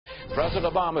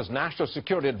President Obama's National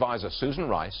Security Advisor, Susan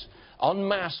Rice,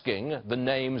 unmasking the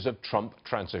names of Trump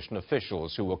transition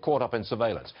officials who were caught up in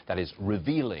surveillance. That is,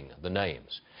 revealing the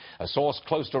names. A source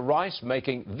close to Rice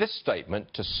making this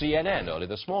statement to CNN early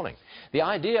this morning. The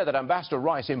idea that Ambassador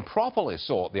Rice improperly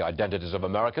sought the identities of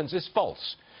Americans is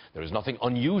false. There is nothing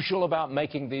unusual about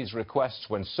making these requests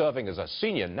when serving as a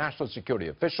senior national security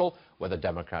official, whether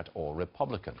Democrat or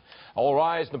Republican. All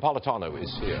rise, Napolitano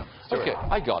is here. Okay,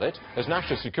 I got it. As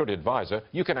National Security Advisor,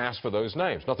 you can ask for those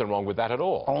names. Nothing wrong with that at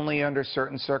all. Only under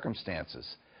certain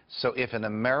circumstances. So if an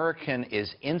American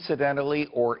is incidentally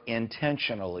or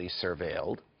intentionally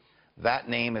surveilled, that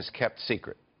name is kept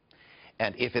secret.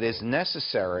 And if it is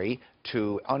necessary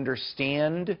to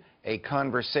understand a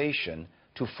conversation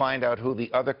to find out who the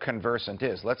other conversant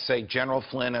is. Let's say General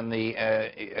Flynn and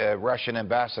the Russian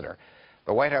ambassador.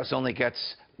 The White House only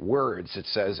gets words. It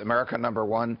says, American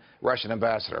 #1, Russian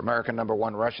ambassador, American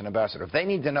 #1, Russian ambassador. If they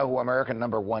need to know who American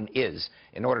 #1 is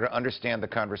in order to understand the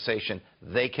conversation,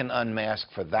 they can unmask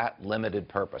for that limited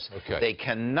purpose. Okay. They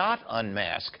cannot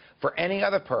unmask for any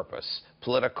other purpose,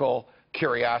 political,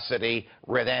 curiosity,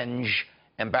 revenge,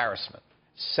 embarrassment.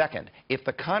 Second, if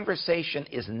the conversation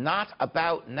is not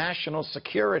about national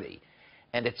security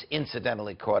and it's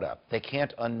incidentally caught up, they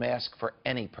can't unmask for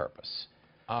any purpose.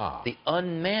 The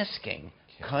unmasking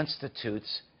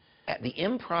constitutes, the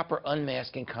improper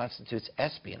unmasking constitutes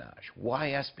espionage.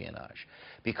 Why espionage?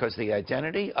 Because the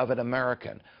identity of an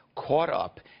American caught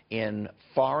up in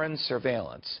foreign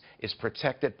surveillance is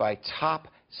protected by top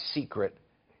secret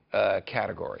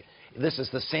category. This is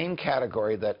the same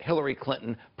category that Hillary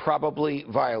Clinton probably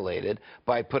violated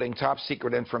by putting top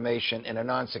secret information in a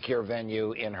non-secure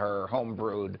venue in her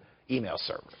home-brewed email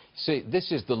server. See,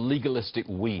 this is the legalistic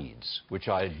weeds, which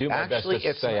I do my best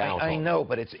to stay out of. I know,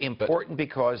 but it's important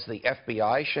because the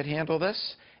FBI should handle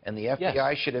this, and the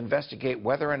FBI should investigate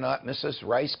whether or not Mrs.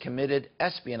 Rice committed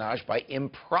espionage by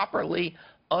improperly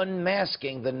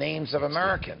unmasking the names of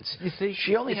Americans. You see,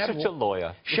 she only had such a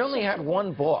lawyer. She only had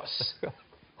one boss.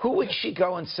 Who would she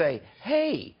go and say,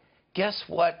 hey, guess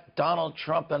what Donald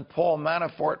Trump and Paul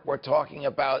Manafort were talking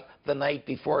about the night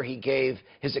before he gave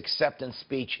his acceptance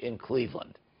speech in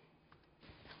Cleveland?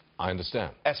 I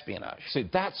understand. Espionage. See,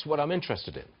 that's what I'm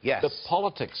interested in. Yes. The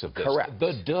politics of this. Correct.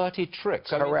 The dirty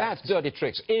tricks. Correct. I mean, that's dirty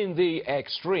tricks in the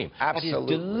extreme. Absolutely.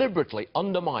 That is deliberately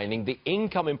undermining the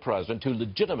incoming president who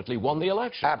legitimately won the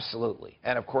election. Absolutely.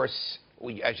 And, of course,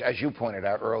 as you pointed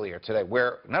out earlier today,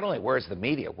 not only where's the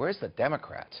media, where's the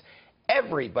Democrats?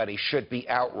 Everybody should be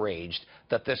outraged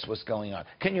that this was going on.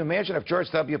 Can you imagine if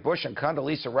George W. Bush and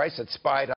Condoleezza Rice had spied